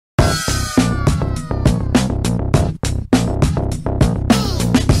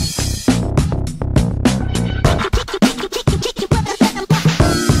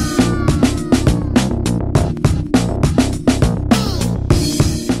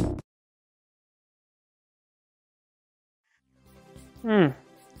Hmm.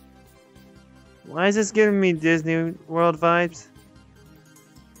 Why is this giving me Disney World vibes?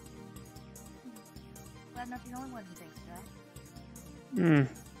 Well, I'm not the only one who thinks that. Hmm.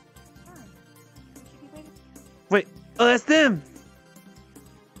 Fine. We should be waiting. Wait. Oh, that's them.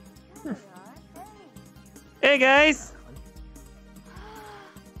 There we are. Hey. Hey, guys.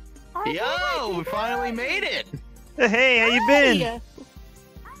 Yo, we finally made it. Hey, how you been?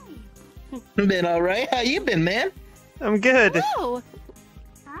 Hi. Been all right. How you been, man? I'm good. Oh,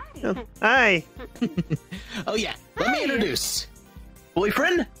 Hi. Oh, hi. Oh yeah, let me introduce.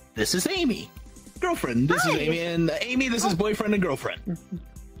 Boyfriend, this is Amy. Girlfriend, this is Hi. Amy, and Amy, this is boyfriend and girlfriend.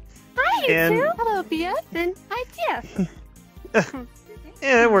 hi, you And- two. Hello, BF, and hi, Jeff.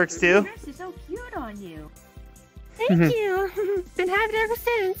 Yeah, that works too. Your dress is so cute on you. Thank you. Been having it ever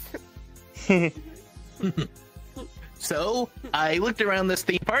since. So, I looked around this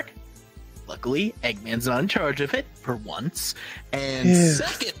theme park. Luckily, Eggman's not in charge of it, for once. And Yeah.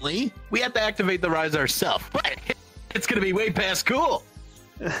 secondly, we have to activate the rides ourselves. But it's gonna be way past cool.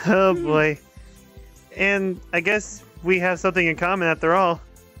 Oh boy. And I guess we have something in common after all.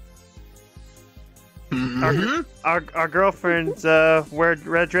 Mhm. Our girlfriends wear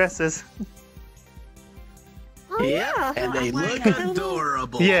red dresses. Oh, yeah. And they I'm wearing look a-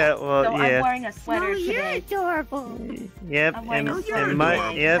 adorable. Yeah, So well, I'm yeah. wearing a sweater Oh, you're today. adorable. Yep, I'm wearing and, a sweater and my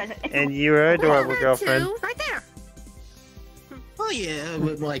today yep, because it's and you are adorable, Oh, that girlfriend. too. Right there. Oh yeah,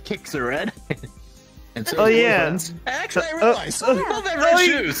 with my kicks are red. And so Oh, is yeah. boyfriend's. Actually, I Oh, realized oh, we both have red oh,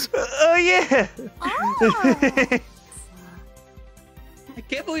 shoes. Oh yeah. Oh. I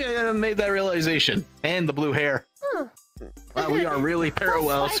can't believe I made that realization. And the blue hair. Huh. Wow, we are really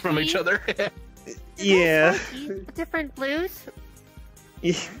parallels from each other. Yeah. Spiky. Different blues.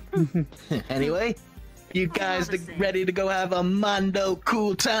 Anyway, you guys ready to go have a Mondo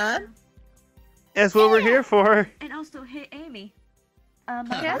cool time? That's what we're here for. And also, hey, Amy. All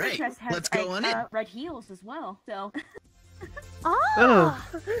My other right, dress has let's go on in. red heels as well. So Oh. Oh.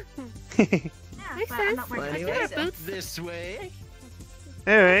 yeah, Makes but I'm not sense. Well, wearing anyway, red boots. this way.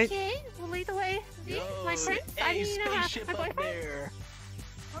 All right. Okay, we'll lead the way. See, my Oh, friends. I a mean, spaceship my up boyfriend. there.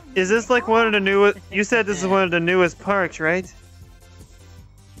 Is this like one of the newest? You said this is one of the newest parks, right?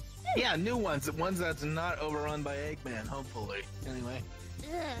 Yeah, new ones. The ones that's not overrun by Eggman, hopefully. Anyway.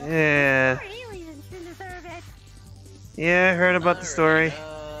 Ugh. Yeah. Poor aliens didn't deserve it. Yeah, I heard about the story.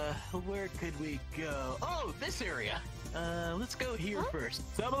 Where could we go? Oh, this area. Let's go here Huh? first.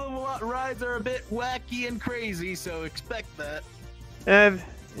 Some of the rides are a bit wacky and crazy, so expect that. Yeah.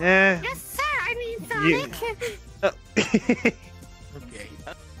 Yes, sir. I mean, You- Sonic. Oh. Okay.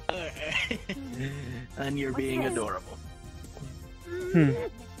 Alright. And you're What's being this? adorable. Hmm.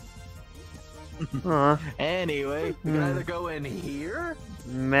 Aw, Anyway, we can Hmm. either go in here,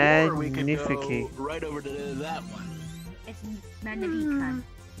 or we could go magnificent. right over to that one. It's magnifique.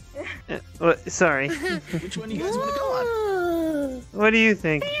 What? Sorry. Which one do you guys want to go on? What do you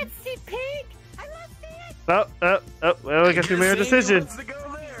think? Fancy pig. I love it. Oh. Well, I guess we made a Amy decision. wants to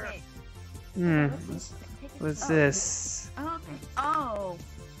go there. Hmm. What's Oh, this? Okay. Oh.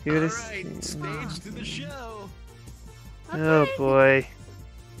 Here it is. Alright, stage to the show. Oh Okay. boy.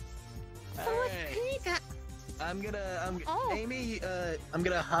 So much Alright. pig. Oh. Amy, I'm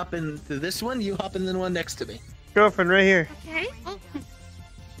gonna hop into this one. You hop in the one next to me. Girlfriend, right here. Okay. Oh.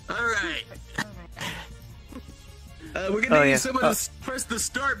 Alright. Alright. We're gonna Oh, need yeah. someone Oh. to press the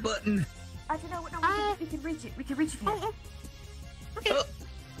start button. I don't know. We can reach it. We can reach it. Oh. Okay. Oh.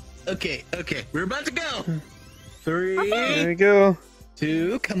 Okay, we're about to go. 3, There we go.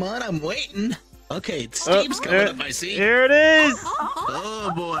 2, come on, I'm waiting. Okay, Steve's coming up, I see. Here it is.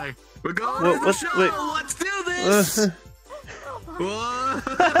 Oh boy, we're going What- to the what's- show. wait. Let's do this. Whoa!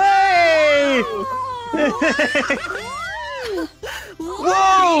 Hey!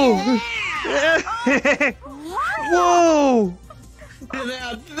 Whoa! Whoa!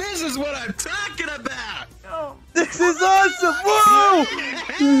 Now this is what I'm talking about. Oh. This is awesome! Whoa!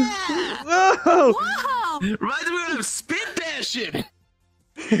 Whoa! Whoa. Reminds me when I'm spin dashing.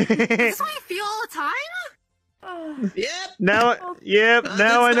 This is what you feel all the time? Oh. Yep. Now That's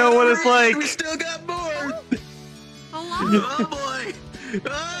I know not what it's over yet. like. We still got more. Hello? Oh boy.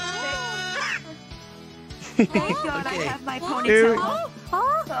 Ah! Thank God Okay. I have my Here- ponytail. up.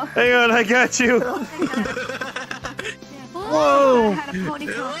 Oh. Hang on, I got you. Whoa! I had a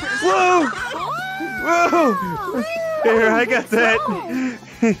ponytail first. Whoa! Whoa! Oh. Here, I got that.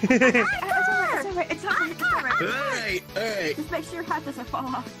 It's alright. It's alright. All right. Just make sure your hat doesn't fall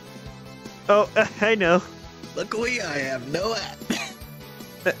off. Oh, I know. Luckily, I have no app.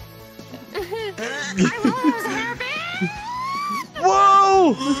 I was a hairband.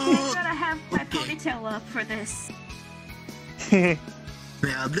 Whoa! Thank God I have my ponytail up for this.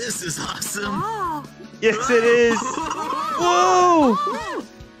 Now this is awesome. Whoa. Yes, it is. Whoa! Whoa.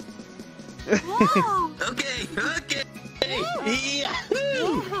 Okay.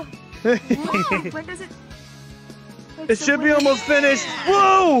 Yahoo! When does it? It should be almost finished.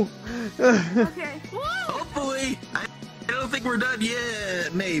 Whoa! Okay. Hopefully. I don't think we're done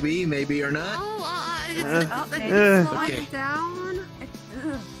yet. Maybe or not. Slow Okay. it down.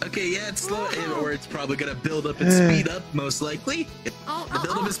 Okay, yeah, it's slow, or it's probably gonna build up and speed up, most likely. Oh, The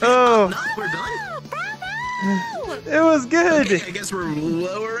build up and speed Oh. up. No, we're done. It was good. Okay, I guess we're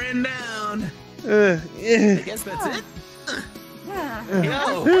lowering down. I guess that's it. Yeah.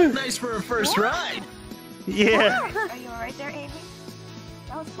 Yo, nice for a first ride. Yeah. Are you alright there, Amy?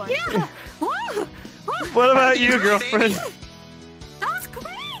 That was fun. Yeah. Whoa. What about you, girlfriend? That was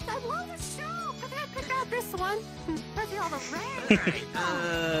great. I love the show. I think I picked out this one. Let's see all the red.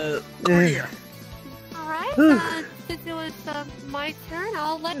 Alright, over here. Alright, since it was my turn,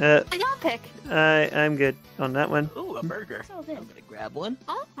 I'll let y'all pick. I'm good on that one. Ooh, a burger. So I'm then, gonna grab one.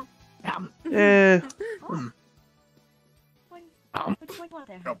 Oh. Yeah. which one you want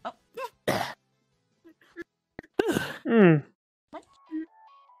there? Oh, Hmm.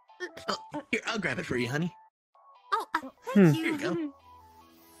 Oh, here, I'll grab it for you, honey. Oh, thank you. Here you go.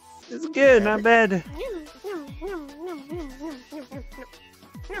 It's good, not bad.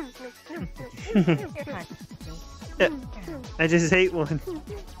 I just ate one.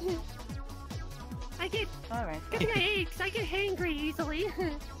 I get alright. my aches. I get hangry easily.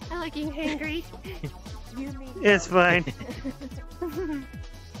 I like being hangry. You mean It's fine.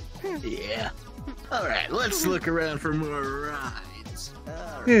 Yeah. Alright, let's look around for more rides.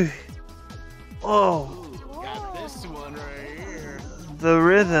 Alright. Phew. Oh, Ooh, got this one right here. the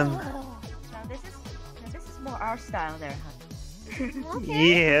rhythm. Now this is more our style there, huh?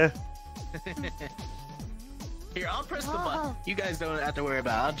 Yeah. Here, I'll press the button. You guys don't have to worry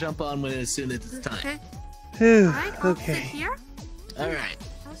about it. I'll jump on when as soon as it's time. Okay. Phew. Alright, I'll sit Okay. here. Alright.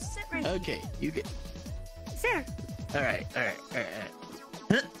 I'll sit right Okay, you get. Sir. Alright.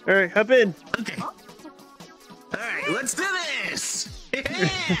 All right, hop in. Okay. Alright, let's do this! Yeah!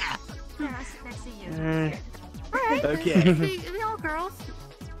 here. I'll sit next to you. Mm. Alright. Okay. We all girls.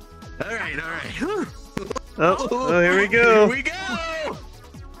 Alright. Whew. Oh, here we Here go. we go!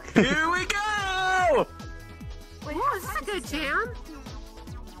 Here we go! Wait, Whoa, this is a good jam.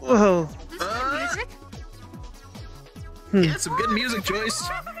 Whoa. This is good music. Yeah, some good music choice.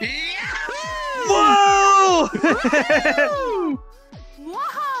 Yahoo! Whoa!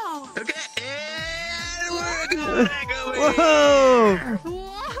 Whoa! Okay, and we're going back over Whoa! here.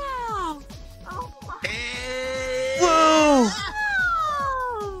 Whoa! oh my. And... Whoa!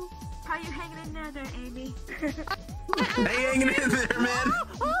 How you hanging in there, Amy? Hanging in there, man.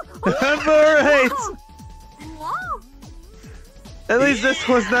 I'm alright. Whoa! At least this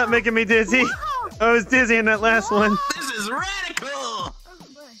one's not making me dizzy. I was dizzy in that last one. This is radical. Oh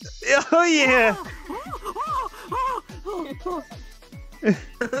Oh yeah.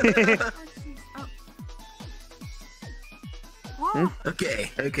 Whoa!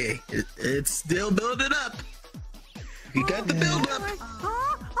 Okay. It's still building up. We got the build up.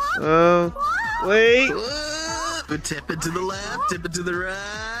 Oh, wait. Whoa. Tip it to the left, tip it to the right.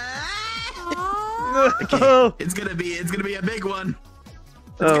 Okay, Oh, it's gonna be a big one.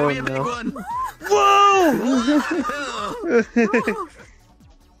 It's gonna oh be a big no. one. Whoa!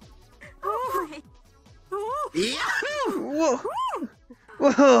 Yahoo! Whoa!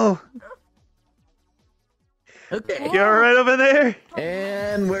 Whoa! Okay. You alright over there?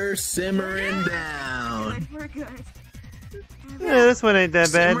 And we're simmering down. We're good. Yeah, this one ain't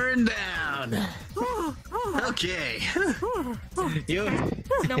that bad. Simmering down. Okay. You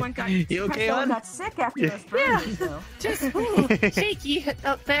No one got. You okay, no one hon? got sick after those burgers, though. Just shaky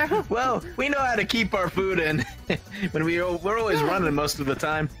up there. Well, we know how to keep our food in when we're always running most of the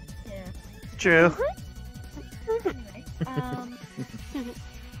time. Yeah. True. Anyway, Han,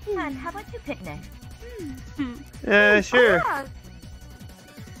 how about you pick next? Sure. Yeah,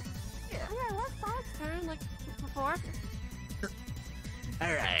 let's turn like before.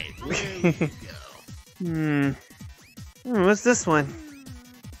 All right. Where we go? What's this one?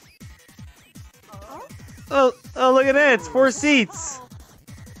 Oh, look at that. It's 4 seats.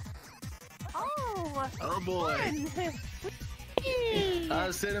 Oh. Oh boy.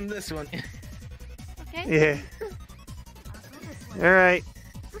 I'll send him this one. Okay. Yeah. Alright.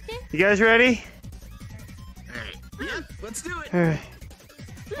 Okay. You guys ready? All right. Yep. Let's do it. Alright.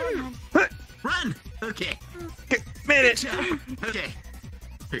 Run. Okay. Made Good it. job. Okay.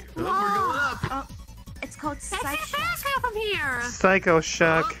 Here, we're going up. It's called That's it Psycho. faster from here. Psycho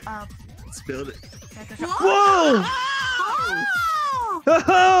Shock. Let's build it. Psycho Shock. Whoa!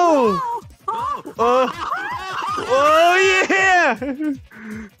 Oh! Oh! Oh yeah!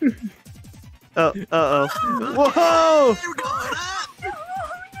 Oh, uh-oh. Whoa! We're going up!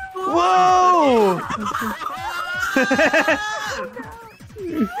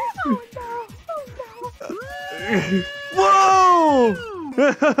 Whoa! Whoa!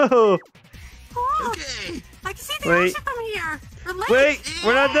 Okay. I can see the Wait. ocean from here. The lake. Wait,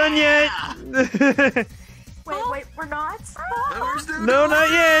 we're not done yet. Wait, we're not? We're still No, going not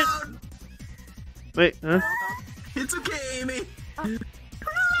yet. down. Wait, huh? It's okay, Amy.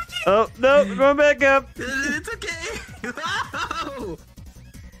 Oh, no, we're going back up. It's okay. Whoa.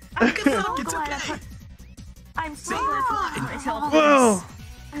 I'm Good so luck, it's glad I okay. put- I'm so glad I put myself in Whoa! this.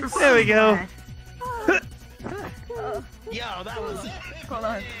 I'm so There we go. glad. Yo, that was it. Hold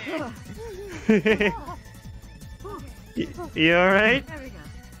on. You alright? There we go.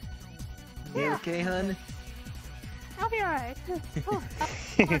 You okay, hun? I'll be alright.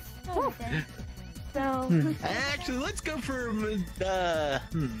 Okay. So, Actually, let's go for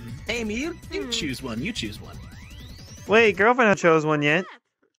Amy. You choose one. You choose one. Wait, girlfriend hasn't chose one yet.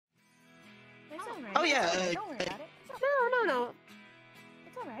 it's alright. Oh, yeah, Don't worry about it. No.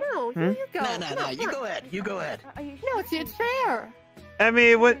 It's alright. No, Hmm? you go. No. You go ahead. You go ahead. Are you No, it's fair. I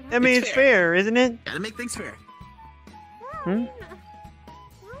mean, what? I mean, It's it's fair. fair, isn't it? Gotta make things fair. Hmm?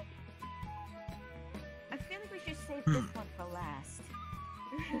 I feel like we should save this one for last.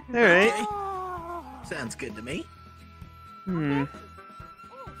 Alright. Okay. Sounds good to me. Hmm. Oh,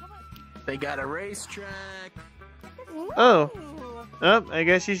 come on. They got a racetrack. Oh. Oh, I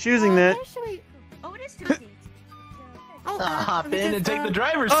guess she's choosing that. Oh, it is 2 seats. Hop in and take the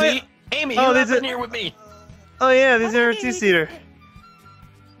drive. driver's Oh, yeah. seat. Amy, Oh, you there's hop in a- here with me. Oh yeah, these are a two-seater.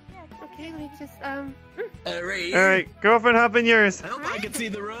 Okay, let me just Right here. Alright, girlfriend, hop in yours. I hope I can see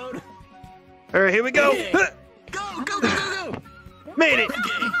the road. Alright, here we go. Yeah. Go, go, go, go, go. Made it.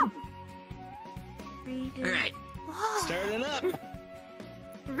 Okay. 3, 2, All right. Starting up.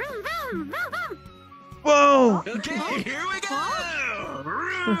 Whoa! Okay, here we go.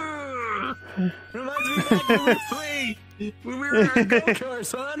 Reminds me back when we were playing when we were in go-kart,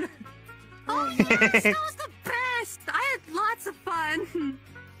 son. Oh yes, that was the best. I had lots of fun.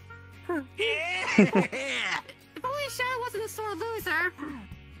 Yeah. If only Shadow wasn't a sore loser.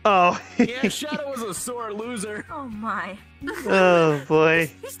 Oh. Yeah, Shadow was a sore loser. Oh my. Oh boy.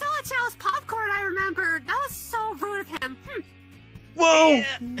 He stole a child's popcorn, I remember. That was so rude of him. Whoa!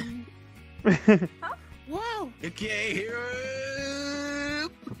 Whoa. Okay, here.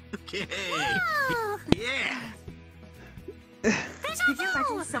 Okay. Whoa. Yeah. Could you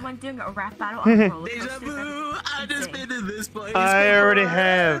imagine someone doing a rap battle on a roller Deja coaster? vu. I just been to this place. I already before.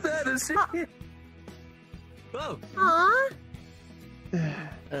 have. That is it. Whoa. Aw.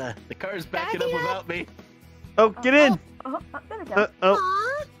 The car's backing up Daddy, without me. Oh, get in! There we go. Oh,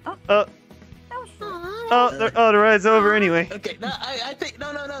 Aw. oh, That was short. the ride's over anyway. Okay, no, I think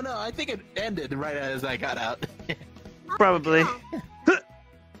no. I think it ended right as I got out. Probably.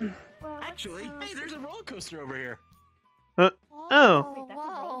 Well, Actually, hey, there's a roller coaster over here. Oh. Wait, that's a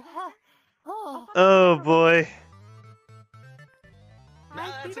roll. Oh. Oh boy. No,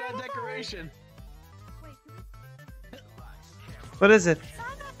 that's a decoration. What is it?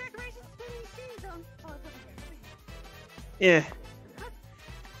 Yeah.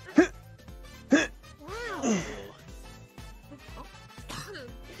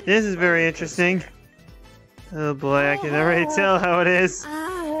 This is very interesting. Oh boy, I can already tell how it is.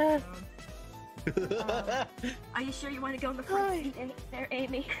 Are you sure you want to go in the front seat there,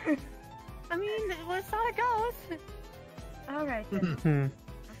 Amy? I mean, that's how it goes. Alright. Hmm.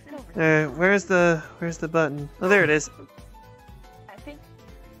 Where's the button? Oh, there it is. I think.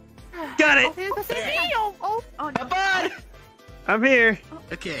 Got it! Okay, let's see. Oh, Oh no. Come on! I'm here.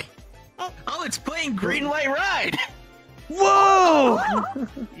 Okay. Oh, it's playing Green Light Ride. Whoa!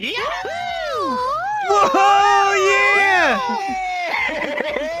 Yahoo! Whoa! Yeah!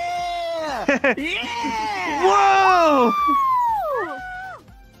 Yeah! Yeah! Whoa!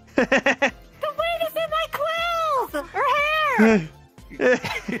 the weight is in my quills! Her hair!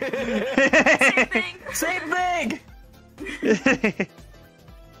 Same thing!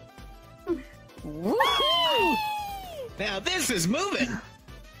 Woo! Now this is moving.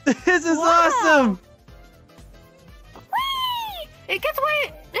 This is awesome! Whee! It gets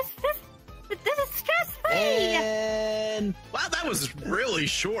way. This is stress free. And wow, that was really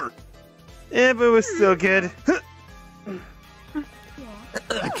short. Yeah, but it was still good. Yeah.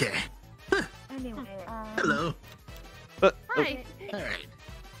 Okay. Anyway, Hello. Hi. All right.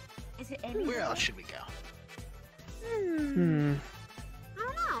 Is it Amy? Where else should we go? Hmm. I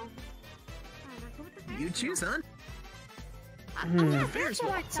don't know. You choose, huh? Yeah, Ferris that's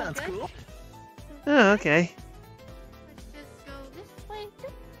wheel. what Sounds good. cool. Oh, okay. Let's just go this way.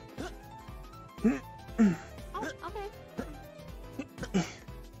 Oh, okay.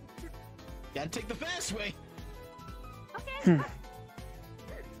 Gotta take the fast way. Okay.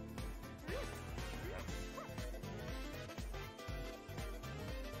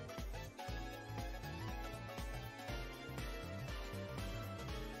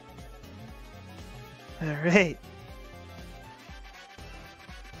 All right.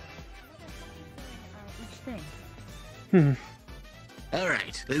 Each thing. Hmm. All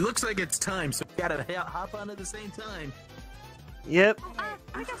right. It looks like it's time, so we gotta hop on at the same time. Yep.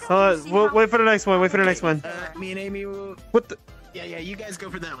 I just Hold wanted on. to see We'll how- wait for the next one. Wait for the next one. Me and Amy will... What the? Yeah, you guys go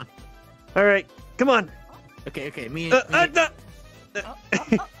for that one. All right. Come on. Okay, me Uh, and...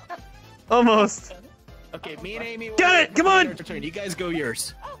 Almost. Okay, me and Amy will... Got it, come on! Your turn. You guys go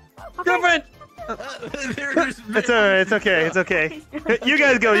yours. Girlfriend. It's all right. It's okay. It's okay. You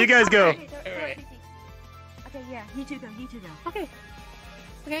guys go. You guys go. Alright. Okay, yeah, you two go, you two go. Okay.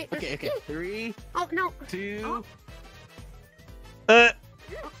 Okay. Okay. 3, Oh, no. 2...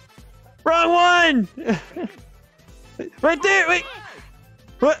 Wrong one. Right there. Wait.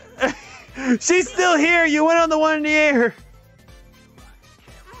 What? She's still here. You went on the one in the air.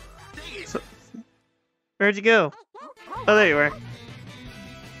 Where'd you go? Oh, there you are.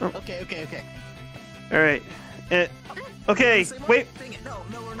 Okay. All right. Okay. Same way? Wait. Dang it. No,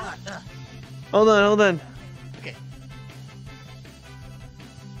 we're not. Hold on. Okay,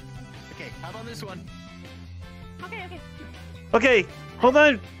 how about this one? Okay. Okay. Hold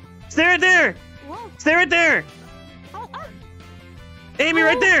on. Stay right there. Whoa. Stay right there. Oh, Amy,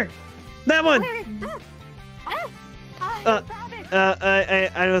 right there. That one. oh.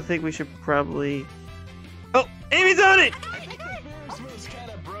 I don't think we should probably. Oh, Amy's on it. This was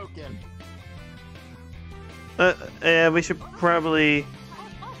kind of broken. Yeah, we should probably.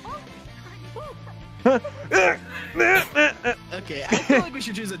 Okay, I feel like we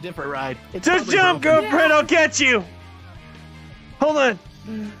should choose a different ride. It's Just probably jump, broken. girlfriend. I'll catch you. Hold on.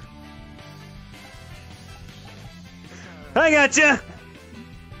 I gotcha.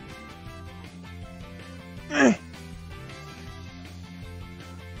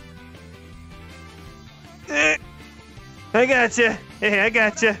 I gotcha. Hey, I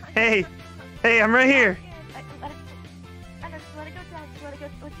gotcha. Hey, I'm right here. Let it go down, let it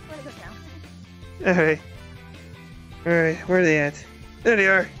go down. All right. Where are they at? There they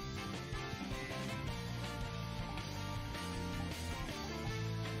are.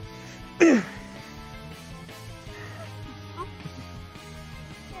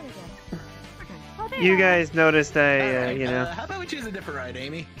 Oh, there You are. guys noticed I, Alright, you know. how about we choose a different ride,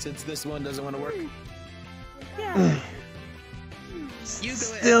 Amy? Since this one doesn't want to work. Yeah. You go ahead.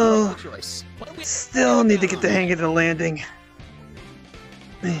 Still- Make the choice. What do we- Still need to get the hang of the landing.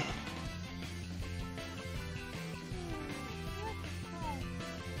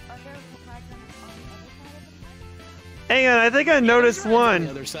 Hang on, I think I noticed There's rides on one. the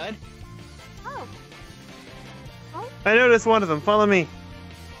other side. Oh, I noticed one of them. Follow me.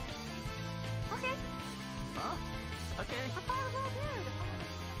 okay. Huh? Okay. I thought it was all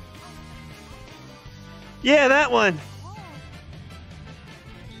good. Yeah, that one.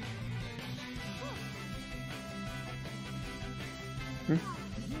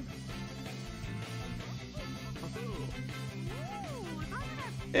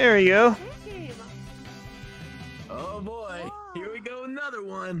 There we go. Oh boy, here we go, another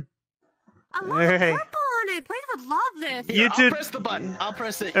one. I love Alright. the purple on it. Please would love this. You I'll two- press the button. I'll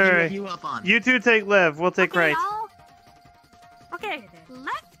press it. Alright. You up on. You two take left. We'll take right. Okay,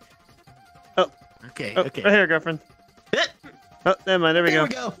 left. Okay. Oh, Okay. right here, girlfriend. Oh, never mind. There we There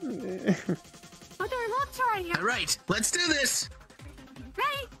go. we go. What do I look right here? All right, let's do this.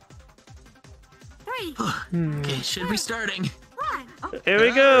 Ready? 3, Okay, should be starting. 1. Here we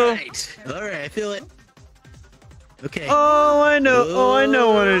go. All right, I feel it. Okay. Oh, I know. Oh, I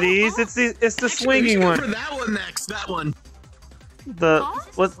know one of these. It's the Actually, we swinging should go one. for that one next. That one. The Oh,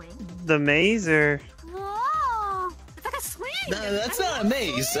 what's the maze or Whoa! It's like a swing. No, that's not a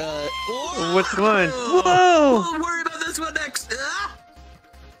maze. Whoa! which one? Whoa! We'll worry about this one next. Ah!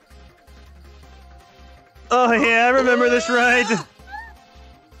 Oh yeah, I remember this ride.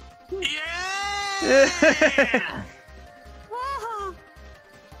 Yeah! Whoa!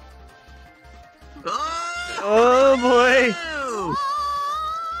 Oh! Oh boy. Whoa!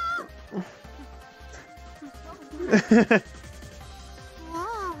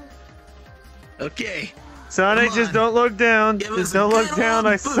 Okay, Sonic, Come just on. don't look down. Give us Just a don't look good down.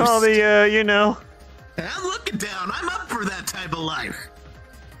 old I saw boost. the, you know, I'm looking down. I'm up for that type of life.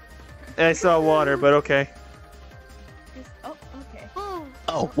 I saw water, but okay. Just, oh,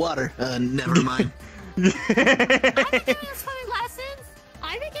 Oh, water. Never mind. I've been giving you swimming lessons.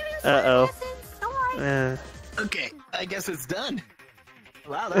 I've been giving you swimming Uh-oh. lessons. Don't worry. Okay, I guess it's done.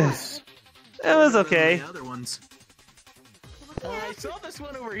 Wow, that was. That was better than okay. The other ones. I saw this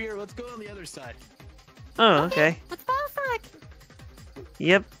one over here. Let's go on the other side. Oh, okay. Let's follow Frank.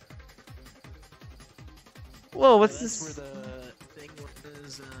 Yep. Whoa, what's That's this? where the thing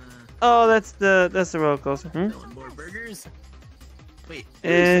was. Oh, that's the roller coaster. Selling more burgers. Wait.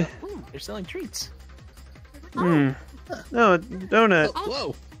 Eh. Ooh, they're selling treats. Hmm. No, donut.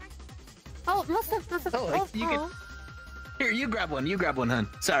 Whoa. Oh, must have. Oh, you can. Here, you grab one. You grab one, hun.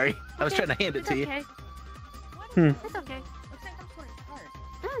 Sorry, I was trying to hand it to you. Okay. Hmm. It's okay. Looks like some sort of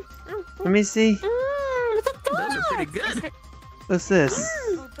card. Let me see. It's a donut. Those are pretty good. What's this?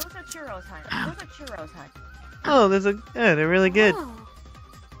 Oh, those are churros, hon. Those are churros, hon. Oh, yeah, they're really good. Oh.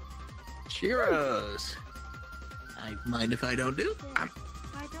 Churros. I mind if I don't do? I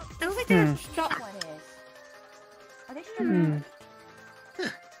don't It looks like they're Hmm. shot. know what it is. Are they Hmm.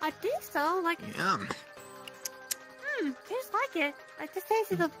 churros? I think so. Like, Yum. tastes like it. I just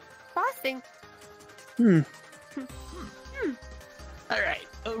tasted the frosting. Hmm. All right,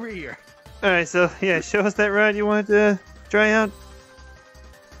 over here. All right, so yeah, show us that ride you want to try out.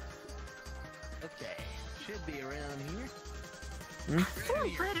 Okay, should be around here. Hmm? So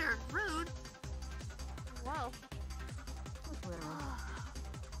glitter. Rude. Wow.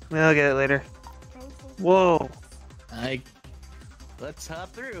 I'll get it later. Whoa. Let's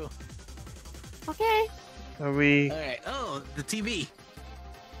hop through. Okay. Are we? All right. Oh, the TV.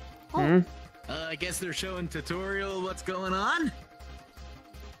 Hmm? I guess they're showing tutorial. What's going on?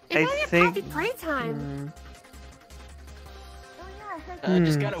 It's I only a think- puppy playtime. Hmm. Oh yeah, I heard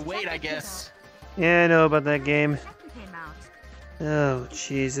Just Hmm. gotta wait, I guess. Yeah, I know about that game. Chapter came out. Oh,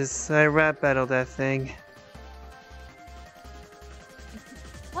 Jesus. I rap battled that thing.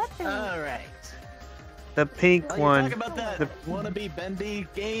 What the? All right. The pink Oh, you one. talk about that wannabe bendy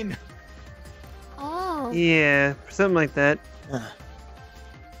game? Oh. Yeah, something like that. Uh,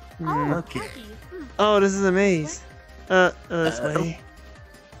 Hmm. Oh, Okay. puppy. Oh, this is a maze. This Uh-oh. way.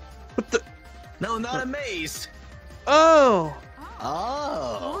 What the? No, not a maze. Oh!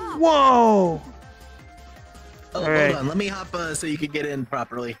 Oh. Whoa! Oh, All right. hold on. Let me hop so you can get in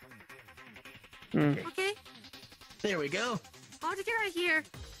properly. Hmm. Okay. There we go. How'd you get right here?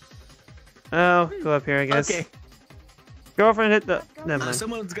 Oh, go up here, I guess. Okay. Girlfriend hit the. Never mind.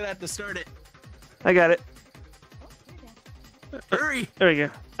 Someone's gonna have to start it. I got it. Hurry. There we go.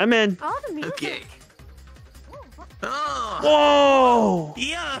 I'm in. Oh, the music. Okay. Oh. Whoa!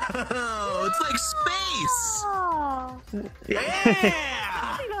 Yo! It's like space. Oh.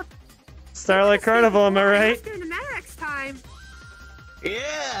 Yeah. Starlight Carnival, am I right? During the Matrix time.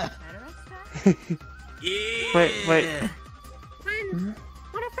 Yeah. Yeah. Wait.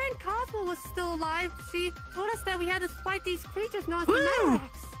 When our friend Cosmo was still alive, she told us that we had to fight these creatures known as the Woo.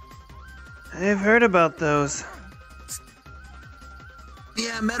 Matrix. I've heard about those.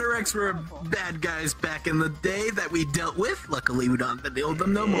 Yeah, Metarex were bad guys back in the day that we dealt with. Luckily, we don't have to deal with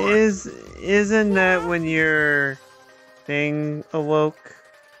them no more. Isn't that when your thing awoke?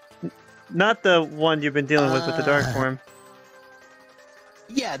 Not the one you've been dealing with the dark form.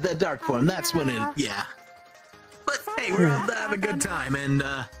 Yeah, the dark form. That's when it. Yeah. But hey, we're all to have a good time. And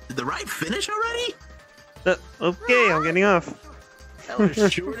did the ride finish already? Okay, I'm getting off. That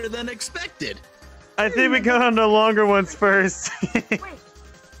was shorter than expected. I think we got on the longer ones first. Wait. Hold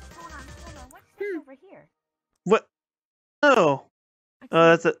on. What's this over here? What? Oh.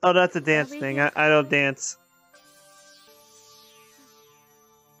 That's a dance thing. I don't dance.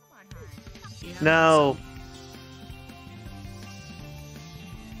 Come on, hon. No.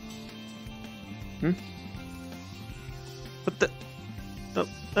 Hmm? What the? Oh,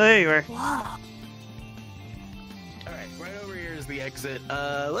 there you are. Wow. All right, right over here is the exit.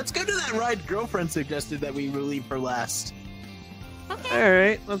 Let's go to that ride girlfriend suggested that we leave for last. Okay.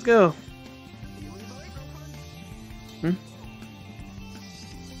 Alright, let's go.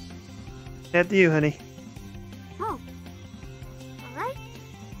 After you, honey. Oh. Alright.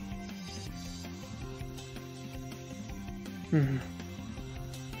 Hmm.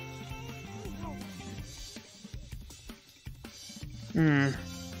 Hmm.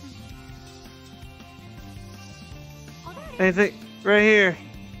 I think right here.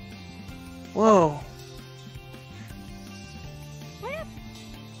 Whoa.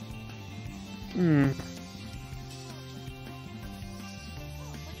 Hmm.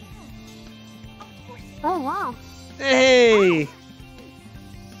 Oh, wow. Hey!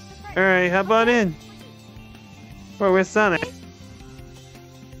 Alright, hop on in. Oh, where's Sonic?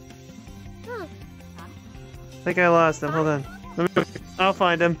 Huh. I think I lost him. Hold on. I'll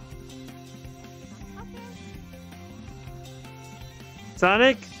find him.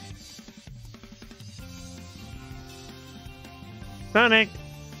 Sonic? Sonic?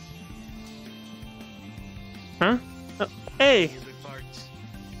 Huh? Oh, hey!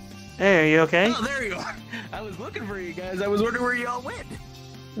 Hey, are you okay? Oh, there you are. I was looking for you guys. I was wondering where you all went.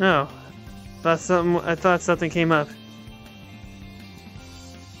 No. I thought something came up.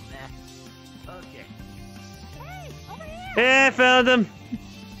 Nah. Okay. Hey, over here! Hey, I found him!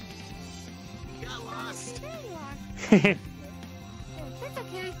 You got lost. There you are. It's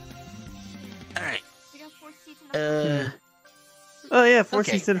okay. All right. We got 4 seats in the Oh yeah, 4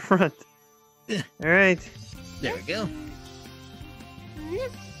 Okay. seats in the front. Alright. There we go.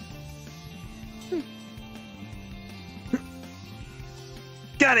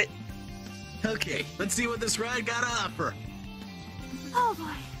 Got it! Okay, let's see what this ride got to offer. Oh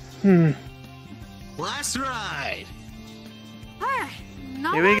boy. Hmm. Last ride. Alright.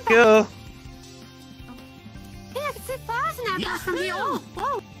 No Here we more go. Yeah, I can see flowers in that bus from here. Oh, whoa.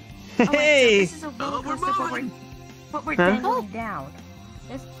 Oh, wait, Hey! so this is a Oh, roller we're coaster, moving. but we're Huh? dangling down.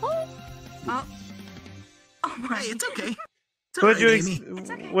 This. Oh. Oh my. Hey, it's okay. It's all What'd you right, Amy. It's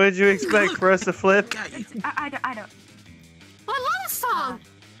okay. What'd you expect for us to flip? Got you. I don't. I love this song.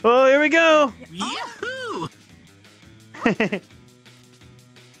 Oh, here we go! Yahoo!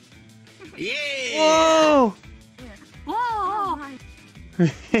 Yeah! Whoa! Whoa. Oh my.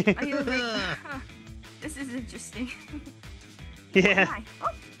 Are you like? This is interesting. Yeah. Hi. Oh,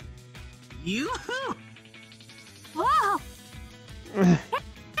 Yoo-hoo! Whoa. Yeah,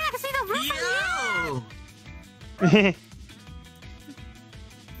 I can see the roof from here. Yo!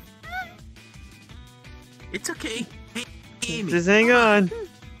 It's okay. Hey, Amy, Just hang on.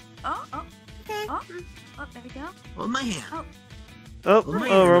 oh, Okay. oh, oh, there we go. hold my hand. Oh, Oh, Hold my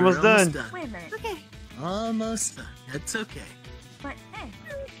oh, hand. we're almost done. wait a minute. Okay. Almost done. That's okay. But hey.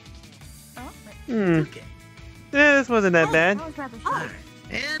 Oh, wait. Hmm. It's okay. Yeah, this wasn't that bad. That was rather All short.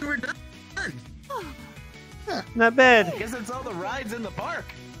 right. And we're done. Not bad. Guess it's all the rides in the park.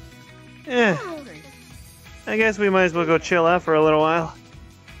 Yeah. I guess we might as well go chill out for a little while.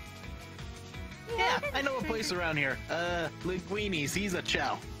 Yeah, I know a place around here. Linguini's. He's a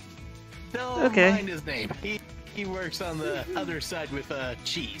chow. Don't Okay. mind his name. He works on the other side with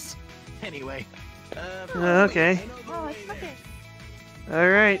cheese. Anyway. Okay. I know the Oh, way it's there. okay. All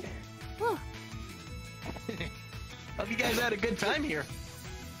right. Hope you guys had a good time here.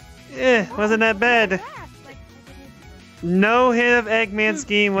 Yeah, wasn't that bad. Like, No hint of Eggman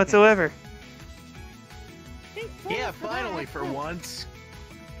scheme whatsoever. Yeah, finally for once.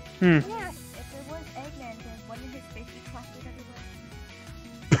 Hmm. yes, if there was Eggman, then wouldn't his face be plastered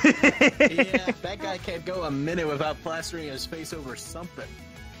everywhere? Yeah, that guy can't go a minute without plastering his face over something.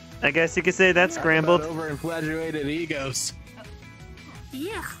 I guess you could say that's Talk scrambled. about overinflated egos.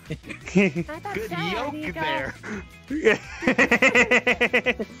 Yeah. Yeah. Good yoke there.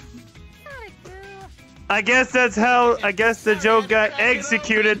 I guess that's how. I guess the joke got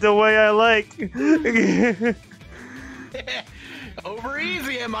executed the way I like. Over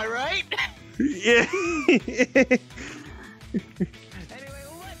easy, am I right? Yeah. Anyway,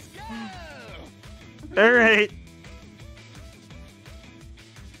 let's go! All right.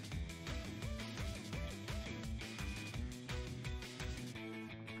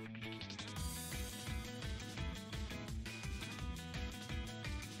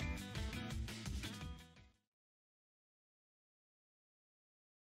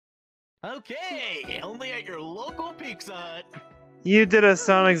 Okay, only at your local Pizza Hut. You did a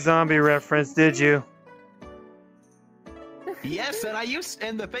Sonic Zombie reference, did you? Yes,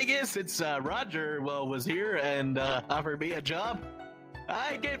 and the thing is, since Roger, was here and offered me a job,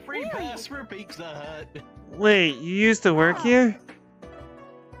 I get free pass for Pizza Hut. Wait, you used to work here?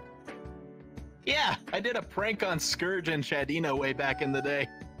 Yeah, I did a prank on Scourge and Shadino way back in the day.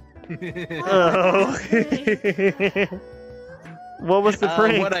 Oh. What was the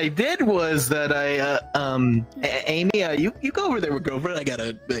prank? What I did was that Amy, you go over there with Grover. I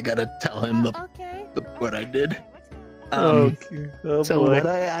gotta tell him Okay. what I did. Okay. Oh So boy. what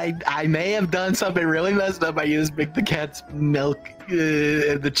I may have done something really messed up. I used Big the Cat's milk,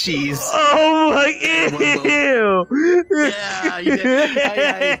 the cheese. Oh my! Ew! Yeah, you did. Some of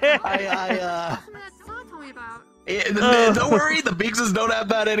that song told me about. Don't worry, the pizzas don't have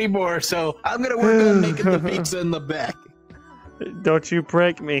that anymore. So I'm gonna work on making the pizza in the back. Don't you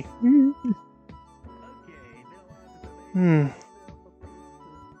prank me. Hmm.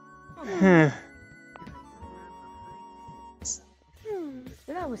 Huh.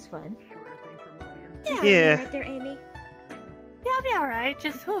 So that was fun. Yeah. Right there, Amy. Yeah, I'll be alright.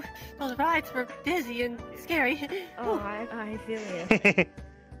 Just, those rides were dizzy and scary. Oh, I feel you.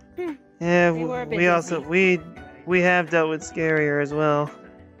 Yeah, They were a bit we also busy. we have dealt with scarier as well.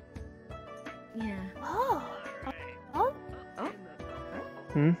 Yeah. Oh.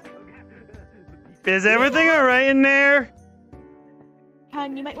 Hmm? Is everything alright in there?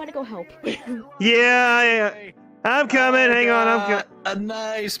 Han, you might want to go help. Yeah, I'm coming. Hang on, I'm coming. A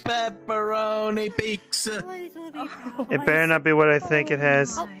nice pepperoni pizza. It better not be what I think it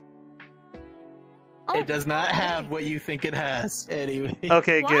has. It does not have what you think it has. Anyway.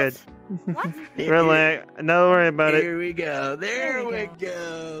 Okay, good. What? Relax. Don't worry about it. Here we go. There we we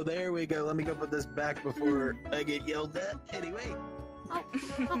go. There we go. Let me go put this back before I get yelled at. Anyway. Oh,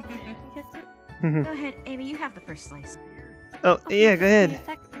 okay. Go ahead, Amy. You have the first slice. Oh, yeah, go ahead.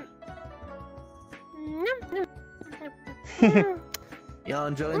 Y'all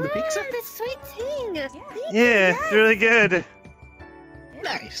enjoying the pizza? The sweet thing. Yeah, it's really good.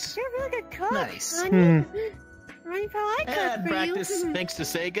 Nice. You're a really good cook. Nice. Honey. Running for I cook And for practice you. thanks to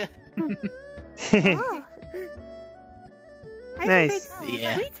Sega. Oh. I Nice. make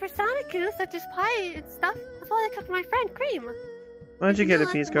Yeah. sweets for Sonic, such as pie and stuff. That's why I cook for my friend Cream. Why don't you get a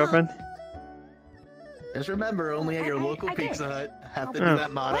piece, girlfriend? Just remember, only at your local I did. Pizza Hut have to Oh. do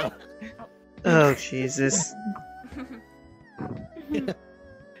that motto. Oh, Jesus.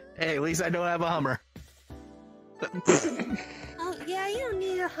 Hey, at least I don't have a Hummer. Oh, yeah, you don't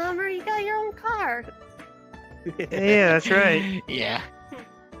need a Hummer. You got your own car. Yeah, that's right. Yeah.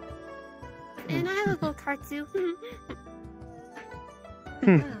 And I have a little car, too. Oh,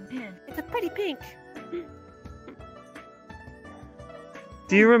 man. It's a pretty pink.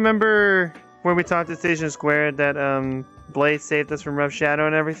 Do you remember when we talked to Station Square that Blade saved us from Rough Shadow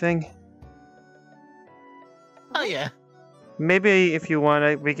and everything? Oh yeah. Maybe if you want,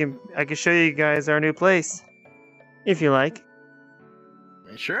 I can show you guys our new place, if you like.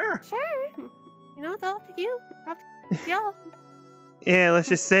 Sure. Sure. You know, it's all up to you. Up to y'all. Yeah, let's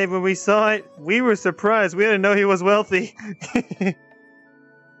just say when we saw it, we were surprised. We didn't know he was wealthy.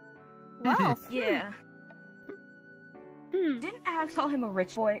 Wow. Yeah. Hmm. Didn't Alex call him a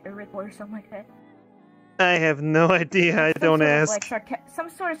rich boy or something like that? I have no idea. I don't ask. Some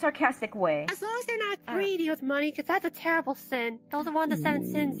sort of sarcastic way. As long as they're not greedy with money, because that's a terrible sin. Those are one of the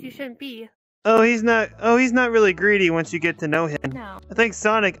 7 sins you shouldn't be. Oh, he's not really greedy once you get to know him. No. I think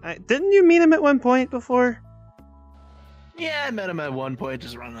Sonic. Didn't you meet him at one point before? Yeah, I met him at one point,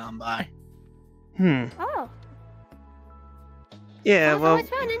 just running on by. Oh. Yeah, Sounds well,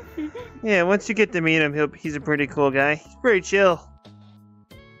 always running. yeah. Once you get to meet him, he's a pretty cool guy. He's pretty chill.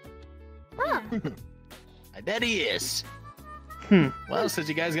 Oh. I bet he is. Well, since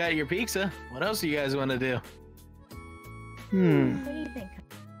you guys got your pizza, what else do you guys want to do? What do you think?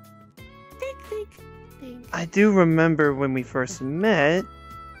 Think. I do remember when we first met.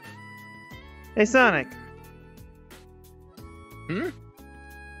 Hey, Sonic.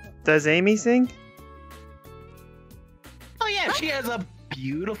 Does Amy sing? Oh yeah, she has a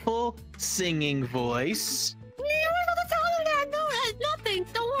beautiful singing voice. Yeah, we're not telling that. No, nothing.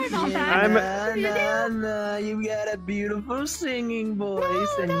 Don't worry about that. Nah, you got a beautiful singing voice, No,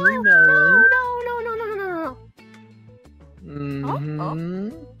 and no, you know it. no. Mm-hmm.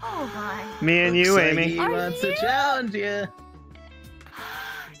 Oh my. Me and you, Looks like Amy. He Are wants you? to challenge you.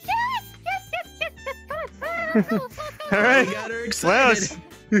 Yes. Come on. All right. You got her Well, excited.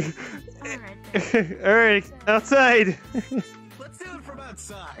 Alright. all right, outside. Let's do it from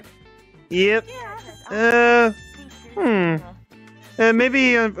outside. Yep. Yeah.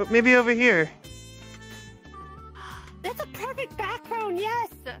 Maybe over here. That's a perfect background, yes.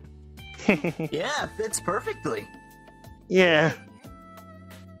 Yeah, fits perfectly. Yeah.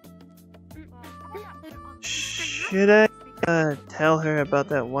 Should I tell her about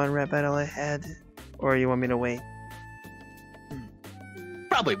that one rap battle I had, or you want me to wait?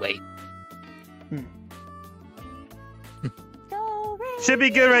 Probably wait. Should be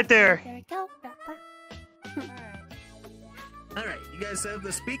good right there. There we go. All right, you guys have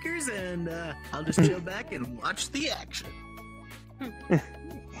the speakers, and I'll just chill back and watch the action.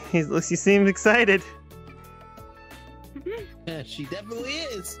 He seems excited. Yeah, she definitely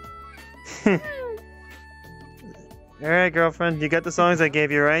is. All right, girlfriend, you got the songs I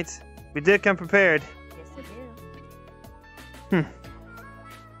gave you, right? We did come prepared. Yes, I do.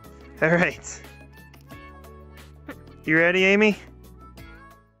 All right. You ready, Amy?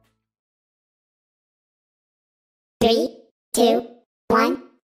 3, 2, 1,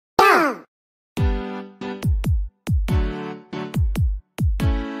 go!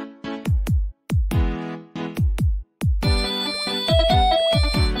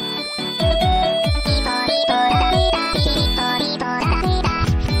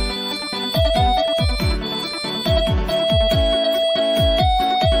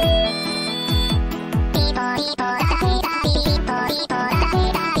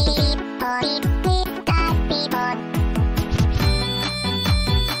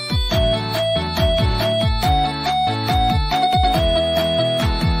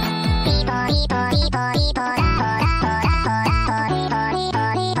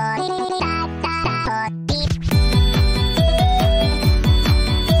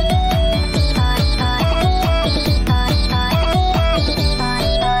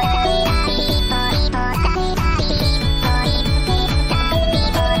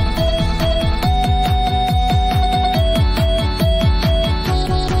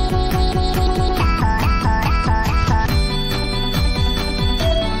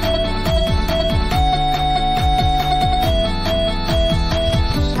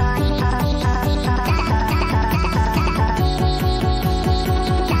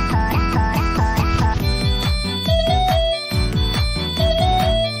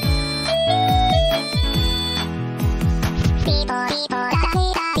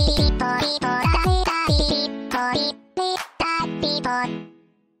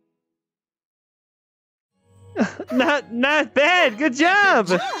 Not bad. Good job.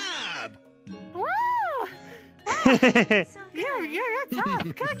 Good job! Wow! You're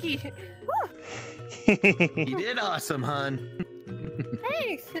top cookie. Woo, You did awesome, hon.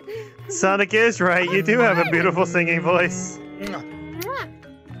 thanks. Sonic is right. You do have a beautiful singing voice. Mwah.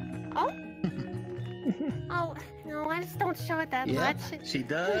 Oh. Oh no, I just don't show it that Yep, much. she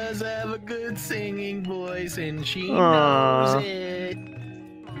does have a good singing voice, and she Aw. knows it.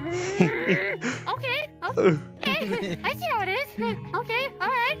 Okay. Okay. I see how it is. Okay. All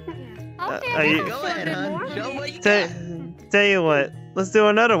right. Okay. are you- I'll Go show a ahead, bit hon. more. Show what you got. Tell you what. Let's do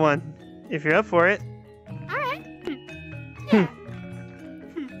another one. If you're up for it. All right. Yeah.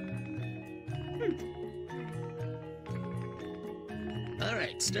 All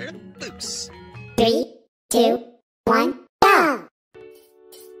right, start up boots. 3, 2, 1, go!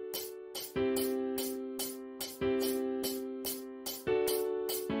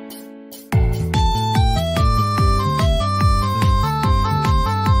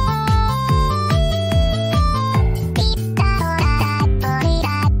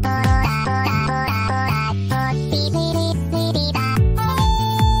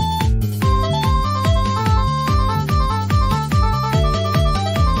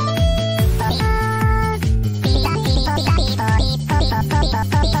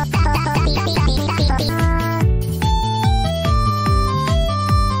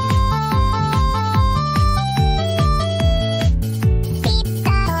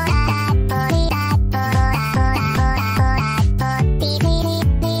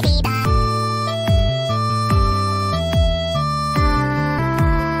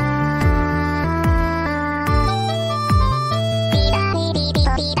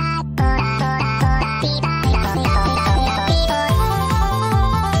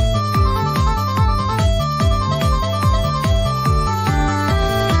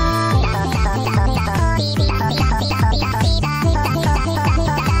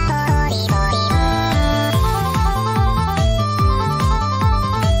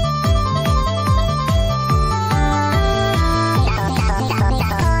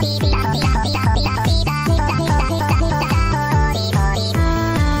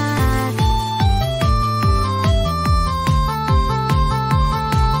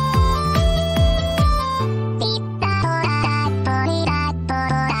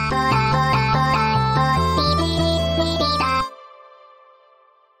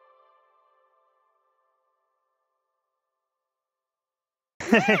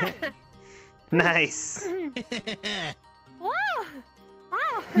 Nice. Wow.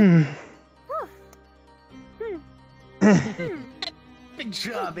 Wow. Hmm. Good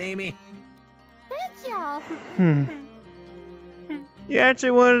job, Amy. Thank you. Hmm. You're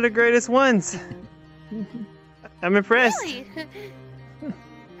actually one of the greatest ones. I'm impressed. Really?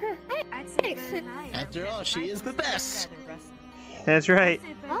 I'd say Thanks. better than I am. After all, she is the best. That's right. I'd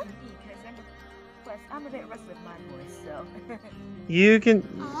say better than me, 'cause plus, I'm a bit rusty with my voice, so. You can.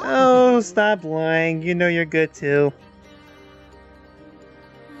 Oh, stop lying. You know you're good too.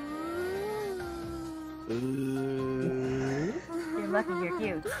 You're lucky you're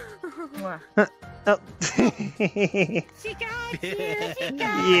cute. Mwah. Oh. She got you. She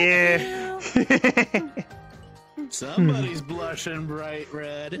got Yeah. you. Somebody's blushing bright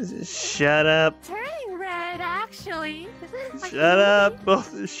red. Shut up. Turning red, actually. Shut up.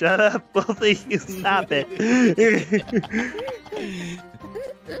 Shut up. Both of you. Stop it.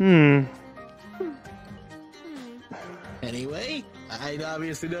 Hmm. Anyway, I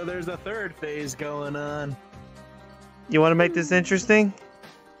obviously know there's a third phase going on. You want to make this interesting?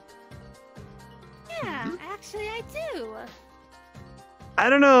 Yeah, actually, I do. I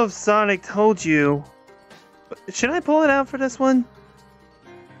don't know if Sonic told you. But should I pull it out for this one?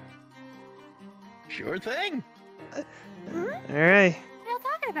 Sure thing. Alright. What are you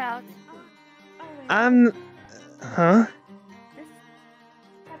talking about? Oh, wait. I'm. Huh? This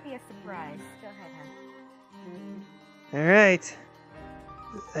might be a surprise. Go ahead, hon. Alright.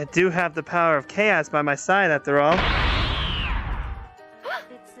 I do have the power of chaos by my side after all.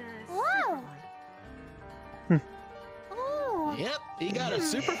 It's a Whoa. super one. Oh. Yep, he got a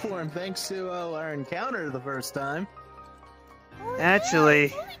super form thanks to our encounter the first time. Oh, Actually-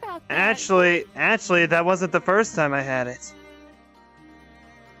 yeah, tell me about that. Actually, that wasn't the first time I had it.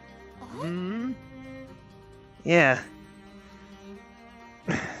 Oh, Hmm. Yeah.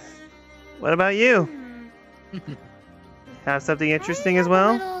 What about you? hmm. Have something interesting I as have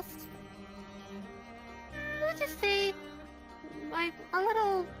well? A little, let's just say, a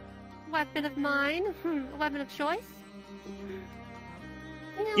little weapon of mine, a weapon of choice.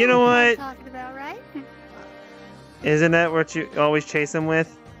 You know what what? I'm talking about, right? Isn't that what you always chase him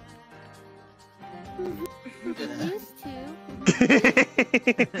with?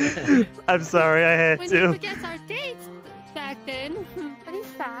 I'm sorry, I had When you to. forget our dates back then. But he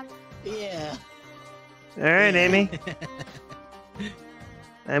stopped. Yeah. Alright, Amy.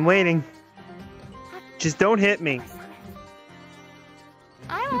 I'm waiting. Just don't hit me.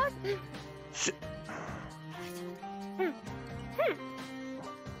 I was.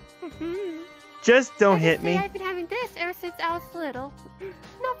 Just don't hit me. I've been having this ever since I was little.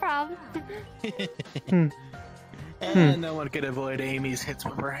 No problem. No one could avoid Amy's hits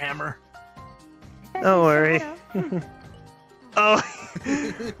with her hammer. Don't worry. Oh.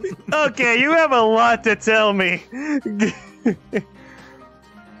 Okay, you have a lot to tell me.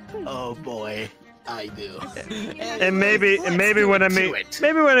 Oh boy, I do. And maybe when I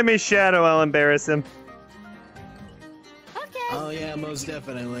meet Shadow, I'll embarrass him. Okay. Oh yeah, most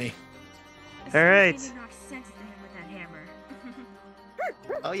definitely. All right.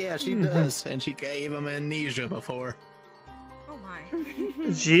 Oh yeah, she does, and she gave him amnesia before. Oh my.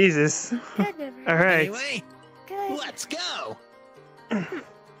 Jesus. Good memory. All right. Anyway, Good. let's go.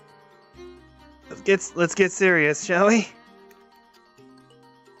 Let's get serious, shall we?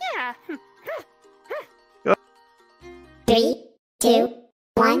 Yeah. 3, 2,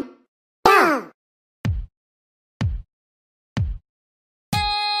 1, go!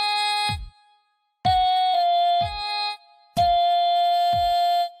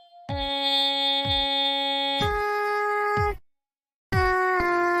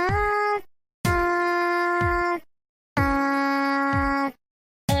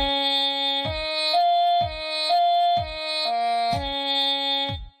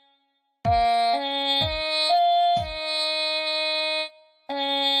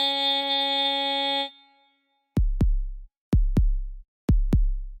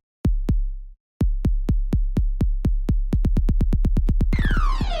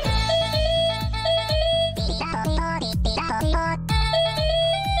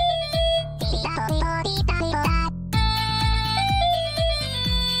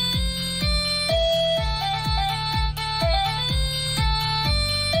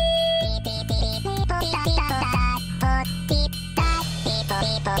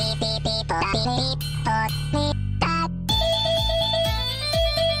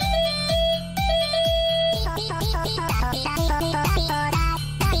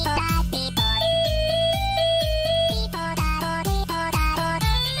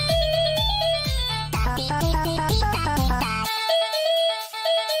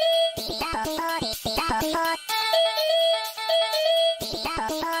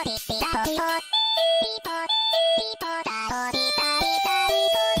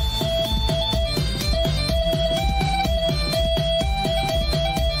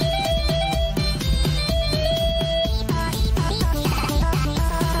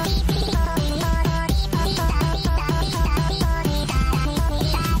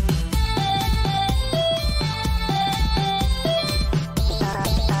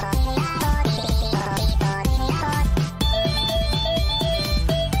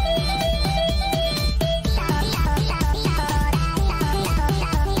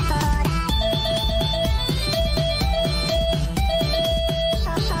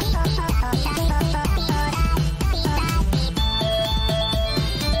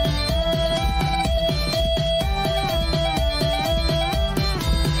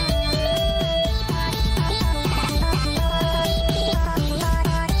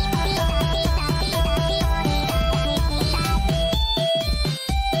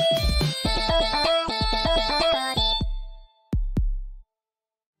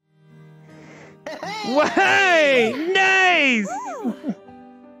 Way! Nice!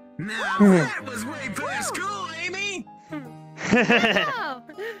 Now that was way past cool, Amy. Oh,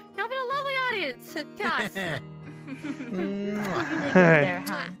 y'all been a lovely audience. Gosh. There,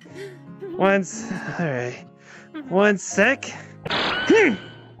 huh? Alright. One sec. I'll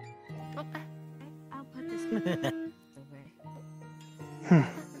put this away.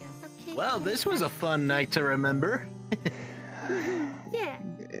 Well, this was a fun night to remember. Yeah.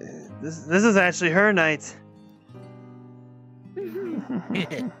 This is actually her night.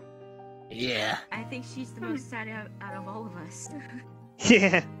 Yeah. I think she's the most sad out of all of us.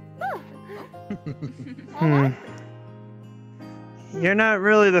 Yeah. You're not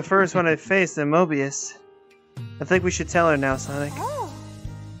really the first one I faced in Mobius. I think we should tell her now, Sonic. Oh.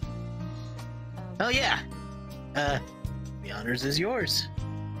 Oh yeah. The honors is yours.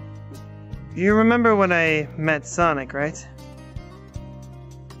 You remember when I met Sonic, right?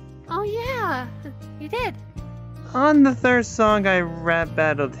 Oh yeah. You did. On the third song, I rap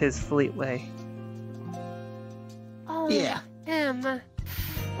battled his Fleetway. Oh. Yeah. Him.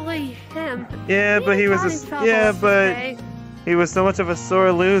 Boy, him. Yeah, but he was got in a trouble yeah, but today. He was so much of a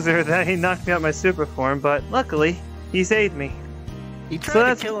sore loser that he knocked me out my super form, but luckily, he saved me. He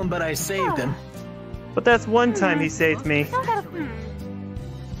tried to kill him, but I saved him. But that's one time he saved me.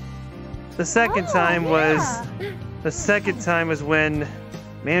 The second time was when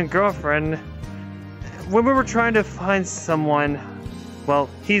me and girlfriend, when we were trying to find someone. Well,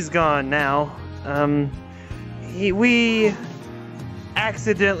 he's gone now. We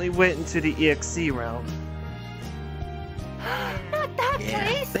accidentally went into the EXE realm. Not that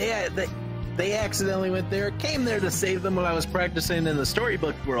place! They accidentally went there, came there to save them while I was practicing in the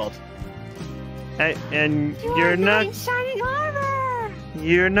storybook world. And you're not shining armor!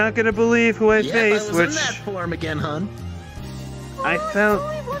 You're not gonna believe who I faced, I was in that form again, hun. I found.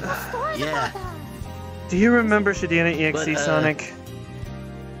 Yeah. Do you remember Shadina EXE, Sonic?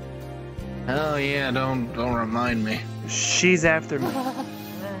 Oh yeah, don't remind me. She's after me.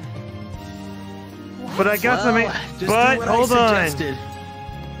 But I got some. Just But do what hold I on. suggested.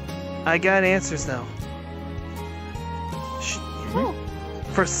 I got answers though.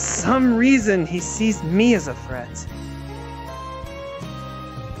 For some reason, he sees me as a threat.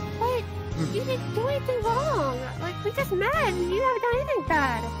 But you didn't do anything wrong. Like, we just met and you haven't done anything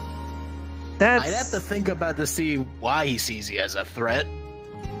bad. That's. I'd have to think about to see why he sees you as a threat.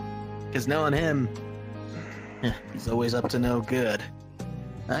 Because knowing him, he's always up to no good.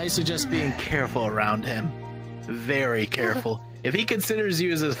 I suggest being careful around him. Very careful. If he considers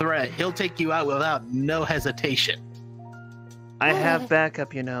you as a threat, he'll take you out without no hesitation. I have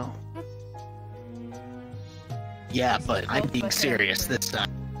backup, you know. Yeah, but I'm being serious this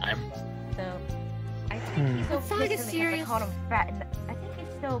time. So, I think he's so Sonic is pissed because I serious. called him fat, and I think he's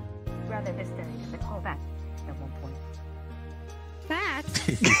still rather pissed because I called him fat at one point. Fat?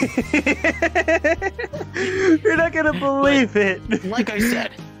 You're not gonna believe it. Like I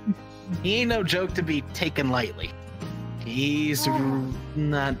said, he ain't no joke to be taken lightly. He's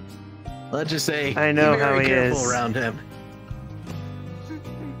not. Let's just say I know be very how he careful is. around him.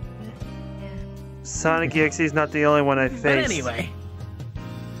 Sonic EXE is not the only one I faced. But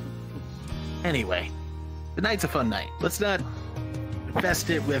anyway, tonight's a fun night. Let's not infest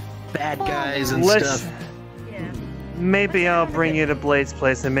it with bad guys and stuff. Yeah. Maybe I'll bring you to Blade's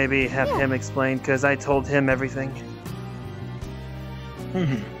place and maybe have him explain, because I told him everything.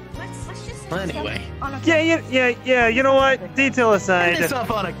 Let's just Well, anyway. Yeah, you know what? Detail aside. End this off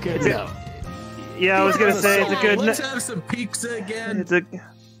on a good note. Yeah, I was gonna say it's a good Let's have some pizza again. It's a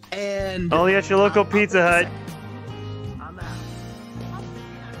And only at your local Pizza Hut. I'm out.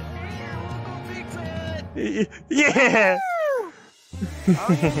 Yeah!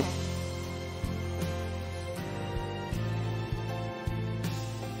 Oh, yeah.